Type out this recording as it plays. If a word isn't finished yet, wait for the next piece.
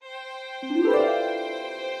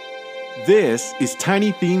This is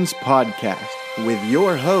Tiny Themes Podcast with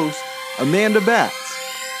your host, Amanda Batts.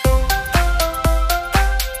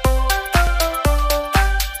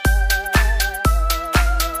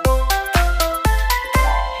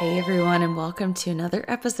 Hey everyone, and welcome to another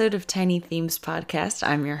episode of Tiny Themes Podcast.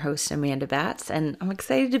 I'm your host, Amanda Batts, and I'm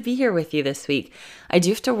excited to be here with you this week. I do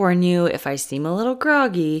have to warn you, if I seem a little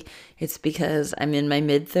groggy, it's because I'm in my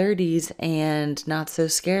mid-30s and Not So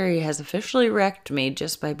Scary has officially wrecked me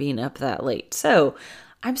just by being up that late. So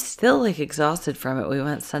I'm still exhausted from it. We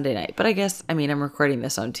went Sunday night, but I'm recording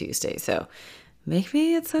this on Tuesday, so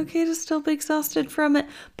maybe it's okay to still be exhausted from it,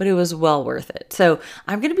 but it was well worth it. So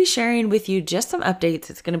I'm going to be sharing with you just some updates.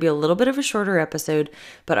 It's going to be a little bit of a shorter episode,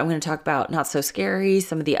 but I'm going to talk about Not So Scary,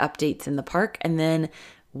 some of the updates in the park, and then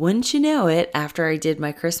wouldn't you know it, after I did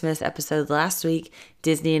my Christmas episode last week,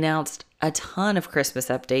 Disney announced a ton of Christmas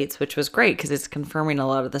updates, which was great because it's confirming a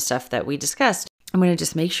lot of the stuff that we discussed. I'm going to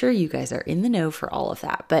just make sure you guys are in the know for all of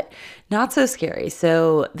that, but Not So Scary.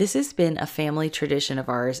 So this has been a family tradition of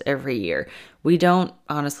ours every year. We don't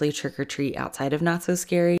honestly trick or treat outside of Not So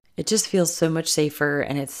Scary. It just feels so much safer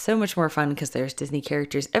and it's so much more fun because there's Disney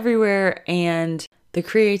characters everywhere and the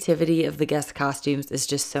creativity of the guest costumes is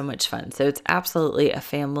just so much fun. So it's absolutely a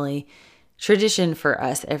family tradition for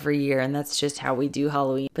us every year, and that's just how we do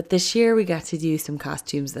Halloween. But this year we got to do some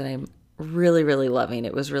costumes that I'm really, really loving.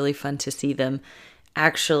 It was really fun to see them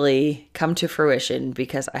actually come to fruition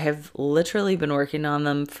because I have literally been working on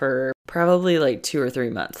them for probably 2 or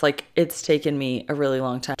 3 months. It's taken me a really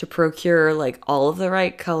long time to procure all of the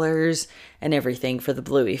right colors and everything for the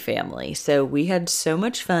Bluey family. So we had so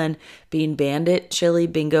much fun being Bandit, Chili,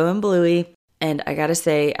 Bingo, and Bluey. And I gotta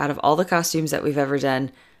say, out of all the costumes that we've ever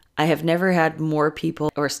done, I have never had more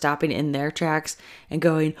people or stopping in their tracks and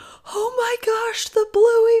going, "Oh my gosh, the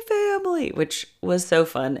Bluey family," which was so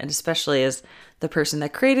fun. And especially as the person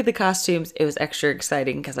that created the costumes, it was extra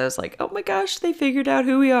exciting because I was like, oh my gosh, they figured out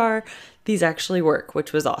who we are. These actually work,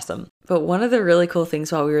 which was awesome. But one of the really cool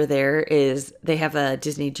things while we were there is they have a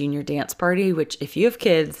Disney Junior Dance Party, which if you have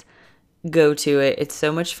kids, go to it. It's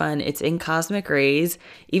so much fun. It's in Cosmic Rays.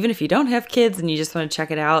 Even if you don't have kids and you just want to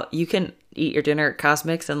check it out, you can eat your dinner at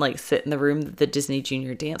Cosmic's and sit in the room that the Disney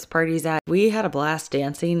Junior Dance Party's at. We had a blast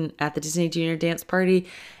dancing at the Disney Junior Dance Party.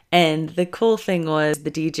 And the cool thing was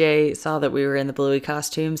the DJ saw that we were in the Bluey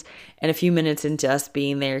costumes, and a few minutes into us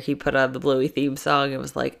being there, he put on the Bluey theme song and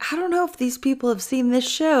was like, I don't know if these people have seen this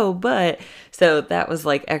show, but so that was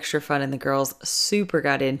extra fun, and the girls super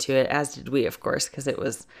got into it, as did we, of course, because it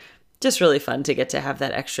was just really fun to get to have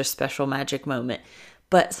that extra special magic moment.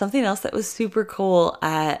 But something else that was super cool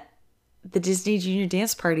at the Disney Junior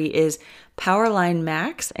Dance Party is Powerline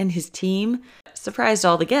Max and his team surprised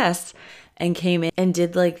all the guests and came in and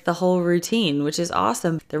did the whole routine, which is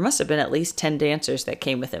awesome. There must have been at least 10 dancers that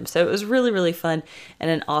came with him. So it was really, really fun and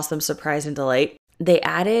an awesome surprise and delight. They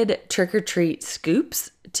added trick-or-treat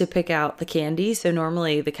scoops to pick out the candy. So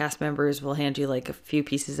normally the cast members will hand you a few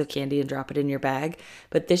pieces of candy and drop it in your bag.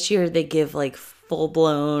 But this year they give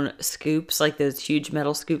full-blown scoops, those huge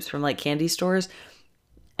metal scoops from candy stores.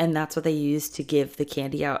 And that's what they used to give the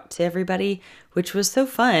candy out to everybody, which was so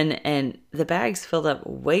fun. And the bags filled up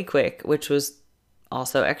way quick, which was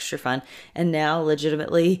also extra fun. And now,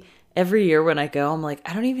 legitimately, every year when I go, I'm I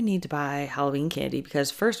don't even need to buy Halloween candy because,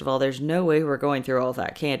 first of all, there's no way we're going through all of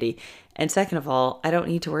that candy. And second of all, I don't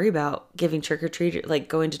need to worry about giving trick-or-treat,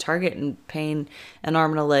 going to Target and paying an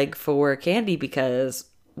arm and a leg for candy because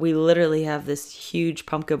we literally have this huge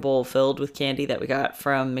pumpkin bowl filled with candy that we got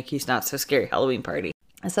from Mickey's Not So Scary Halloween Party.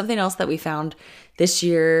 And something else that we found this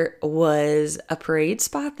year was a parade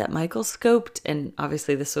spot that Michael scoped, and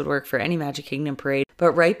obviously this would work for any Magic Kingdom parade,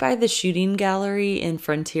 but right by the shooting gallery in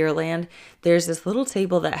Frontierland, there's this little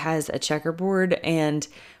table that has a checkerboard, and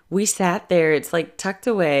we sat there. It's tucked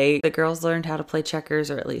away. The girls learned how to play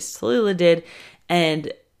checkers, or at least Tallulah did,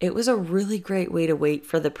 and it was a really great way to wait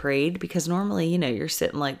for the parade because normally, you're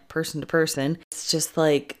sitting person to person. It's just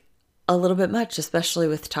a little bit much, especially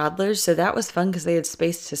with toddlers. So that was fun because they had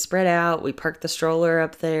space to spread out. We parked the stroller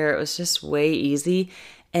up there. It was just way easy.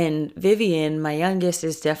 And Vivian, my youngest,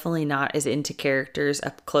 is definitely not as into characters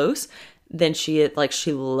up close than she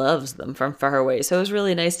loves them from far away. So it was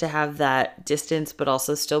really nice to have that distance, but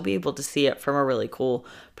also still be able to see it from a really cool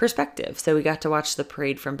perspective. So we got to watch the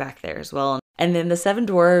parade from back there as well. And then the Seven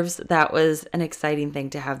Dwarves, that was an exciting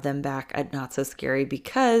thing to have them back at Not So Scary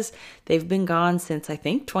because they've been gone since, I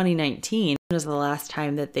think, 2019 was the last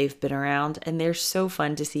time that they've been around. And they're so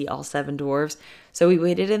fun to see all seven dwarves. So we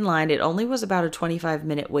waited in line. It only was about a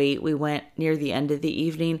 25-minute wait. We went near the end of the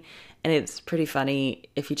evening. And it's pretty funny.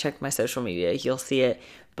 If you check my social media, you'll see it.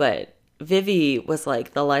 But Vivi was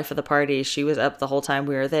like the life of the party. She was up the whole time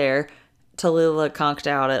we were there. Tallulah conked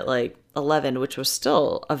out at like 11, which was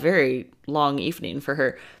still a very long evening for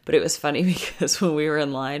her. But it was funny because when we were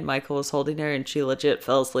in line, Michael was holding her and she legit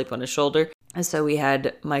fell asleep on his shoulder. And so we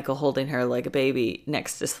had Michael holding her like a baby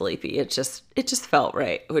next to Sleepy. It just felt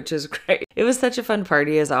right, which is great. It was such a fun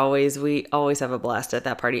party as always. We always have a blast at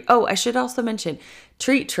that party. Oh, I should also mention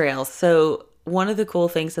treat trails. So one of the cool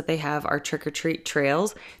things that they have are trick-or-treat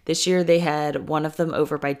trails. This year they had one of them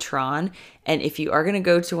over by Tron. And if you are going to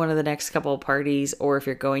go to one of the next couple of parties, or if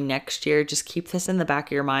you're going next year, just keep this in the back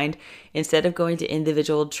of your mind. Instead of going to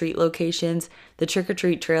individual treat locations, the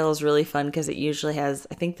trick-or-treat trail is really fun because it usually has,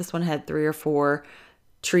 I think this one had 3 or 4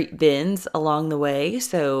 treat bins along the way.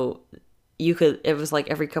 So it was like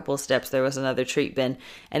every couple of steps there was another treat bin,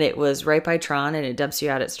 and it was right by Tron, and it dumps you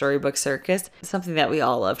out at Storybook Circus. Something that we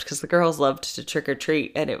all loved because the girls loved to trick or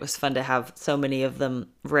treat, and it was fun to have so many of them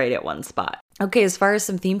right at one spot. Okay, as far as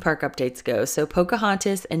some theme park updates go, so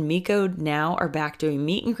Pocahontas and Miko now are back doing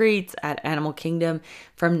meet and greets at Animal Kingdom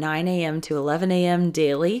from 9 a.m. to 11 a.m.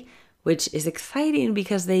 daily, which is exciting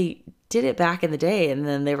because they did it back in the day and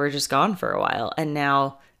then they were just gone for a while, and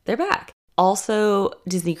now they're back. Also,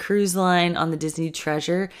 Disney Cruise Line on the Disney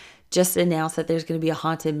Treasure just announced that there's going to be a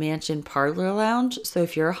Haunted Mansion parlor lounge. So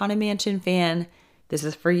if you're a Haunted Mansion fan, this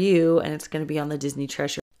is for you, and it's going to be on the Disney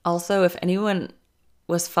Treasure. Also, if anyone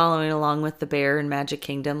was following along with the bear in Magic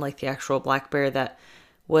Kingdom, like the actual black bear that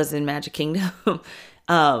was in Magic Kingdom,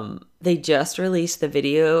 they just released the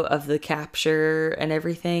video of the capture and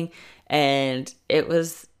everything, and it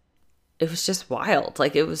was just wild.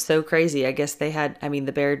 Like, it was so crazy. I guess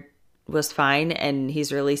the bear was fine and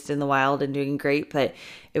he's released in the wild and doing great, but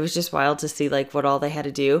it was just wild to see like what all they had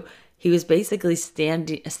to do. He was basically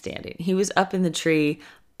standing. He was up in the tree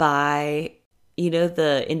by,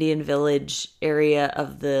 the Indian Village area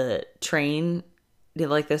of the train,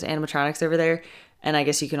 like those animatronics over there. And I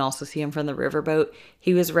guess you can also see him from the riverboat.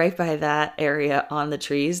 He was right by that area on the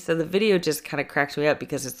trees. So the video just kind of cracked me up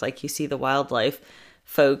because it's like you see the wildlife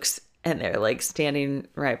folks and they're like standing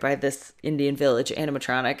right by this Indian Village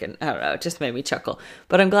animatronic. And I don't know, it just made me chuckle.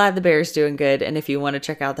 But I'm glad the bear's doing good. And if you want to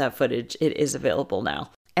check out that footage, it is available now.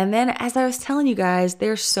 And then, as I was telling you guys,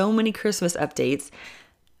 there's so many Christmas updates,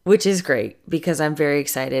 which is great because I'm very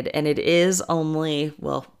excited. And it is only,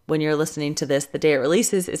 when you're listening to this, the day it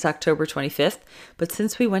releases is October 25th. But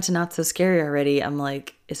since we went to Not So Scary already, I'm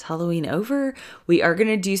like, is Halloween over? We are going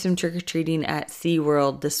to do some trick-or-treating at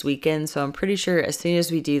SeaWorld this weekend. So I'm pretty sure as soon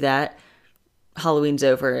as we do that, Halloween's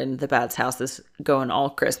over and the Bad's house is going all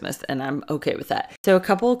Christmas, and I'm okay with that. So a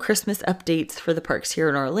couple Christmas updates for the parks here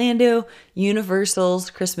in Orlando. Universal's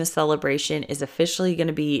Christmas celebration is officially going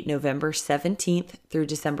to be November 17th through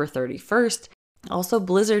December 31st. Also,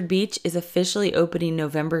 Blizzard Beach is officially opening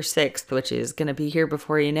November 6th, which is going to be here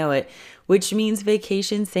before you know it, which means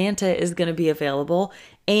Vacation Santa is going to be available,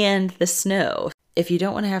 and the snow. If you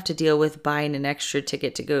don't want to have to deal with buying an extra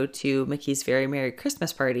ticket to go to Mickey's Very Merry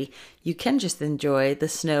Christmas Party, you can just enjoy the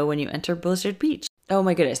snow when you enter Blizzard Beach. Oh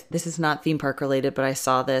my goodness, this is not theme park related, but I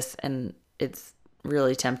saw this and it's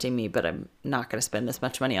really tempting me, but I'm not going to spend this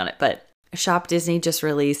much money on it. But Shop Disney just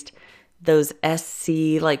released those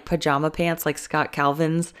SC like pajama pants, like Scott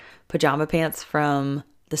Calvin's pajama pants from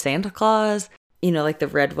the Santa Claus, like the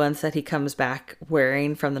red ones that he comes back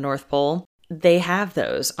wearing from the North Pole. They have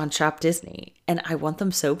those on Shop Disney, and I want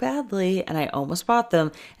them so badly, and I almost bought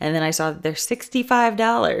them, and then I saw that they're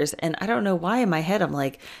 $65, and I don't know why in my head I'm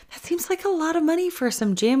like, that seems like a lot of money for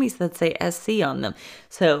some jammies that say SC on them.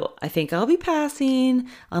 So I think I'll be passing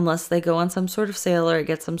unless they go on some sort of sale or I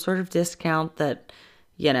get some sort of discount that,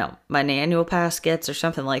 my annual pass gets or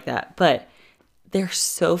something like that. But they're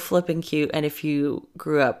so flippin' cute, and if you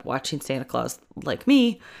grew up watching Santa Claus like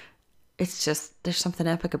me, it's just, there's something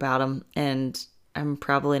epic about them, and I'm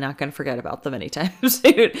probably not going to forget about them anytime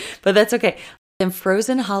soon, but that's okay. And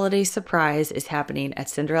Frozen Holiday Surprise is happening at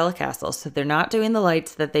Cinderella Castle. So they're not doing the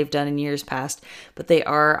lights that they've done in years past, but they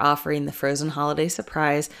are offering the Frozen Holiday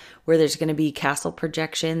Surprise, where there's going to be castle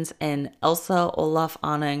projections, and Elsa, Olaf,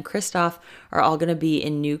 Anna, and Kristoff are all going to be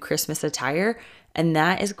in new Christmas attire. And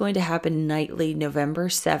that is going to happen nightly November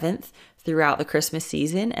 7th throughout the Christmas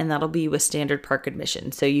season, and that'll be with standard park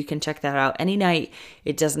admission. So you can check that out any night.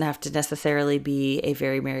 It doesn't have to necessarily be a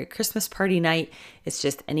Very Merry Christmas Party night. It's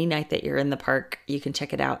just any night that you're in the park, you can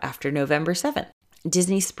check it out after November 7th.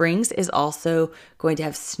 Disney Springs is also going to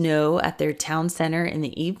have snow at their town center in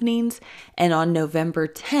the evenings. And on November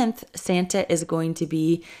 10th, Santa is going to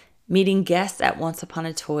be meeting guests at Once Upon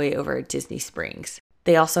a Toy over at Disney Springs.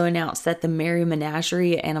 They also announced that the Merry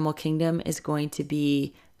Menagerie at Animal Kingdom is going to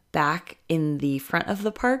be back in the front of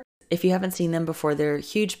the park. if you haven't seen them before, they're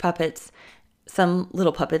huge puppets, some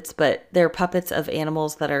little puppets, but they're puppets of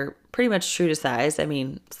animals that are pretty much true to size. I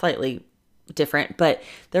mean, slightly different, but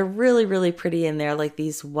they're really, really pretty. And they're like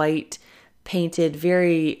these white painted,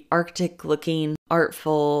 very Arctic looking,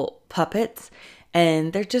 artful puppets.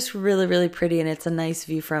 And they're just really, really pretty. And it's a nice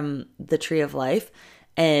view from the Tree of Life.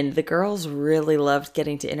 And the girls really loved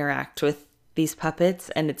getting to interact with these puppets.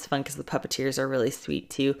 And it's fun because the puppeteers are really sweet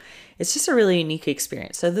too. It's just a really unique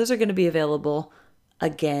experience. So those are going to be available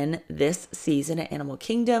again this season at Animal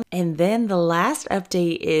Kingdom. And then the last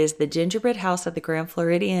update is the gingerbread house at the Grand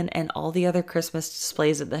Floridian and all the other Christmas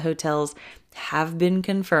displays at the hotels have been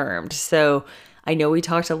confirmed. So I know we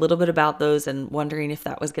talked a little bit about those and wondering if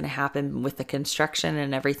that was going to happen with the construction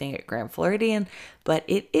and everything at Grand Floridian, but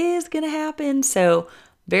it is going to happen. So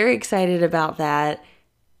very excited about that.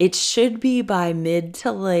 It should be by mid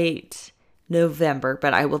to late November,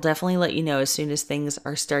 but I will definitely let you know as soon as things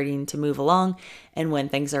are starting to move along and when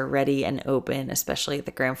things are ready and open, especially at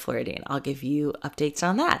the Grand Floridian. I'll give you updates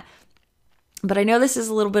on that. But I know this is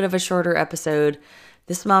a little bit of a shorter episode.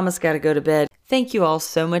 This mama's got to go to bed. Thank you all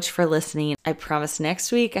so much for listening. I promise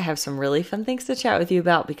next week I have some really fun things to chat with you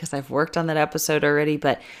about because I've worked on that episode already,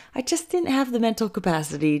 but I just didn't have the mental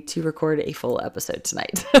capacity to record a full episode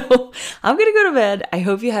tonight. So I'm going to go to bed. I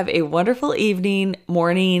hope you have a wonderful evening,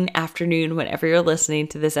 morning, afternoon, whenever you're listening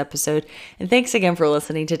to this episode. And thanks again for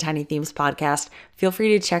listening to Tiny Themes Podcast. Feel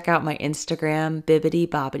free to check out my Instagram, Bibbidi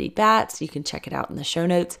Bobbidi Bats. You can check it out in the show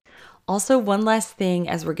notes. Also, one last thing,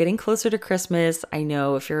 as we're getting closer to Christmas, I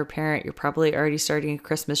know if you're a parent, you're probably already starting a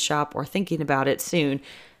Christmas shop or thinking about it soon.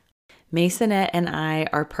 Masonette and I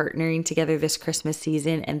are partnering together this Christmas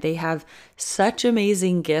season, and they have such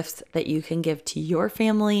amazing gifts that you can give to your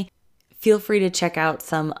family. Feel free to check out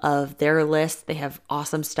some of their lists. They have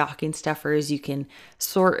awesome stocking stuffers. You can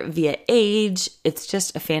sort via age. It's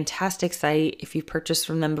just a fantastic site. If you've purchased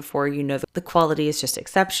from them before, you know the quality is just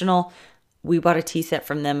exceptional. We bought a tea set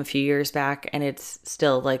from them a few years back, and it's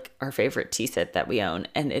still like our favorite tea set that we own,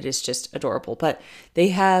 and it is just adorable. But they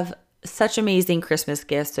have such amazing Christmas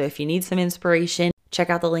gifts, so if you need some inspiration, check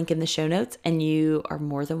out the link in the show notes, and you are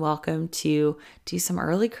more than welcome to do some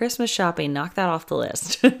early Christmas shopping. Knock that off the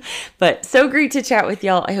list. But so great to chat with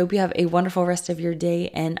y'all. I hope you have a wonderful rest of your day,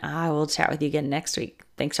 and I will chat with you again next week.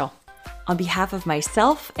 Thanks, y'all. On behalf of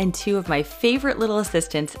myself and two of my favorite little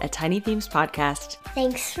assistants at Tiny Themes Podcast,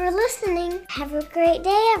 thanks for listening. Have a great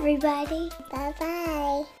day, everybody.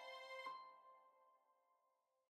 Bye-bye.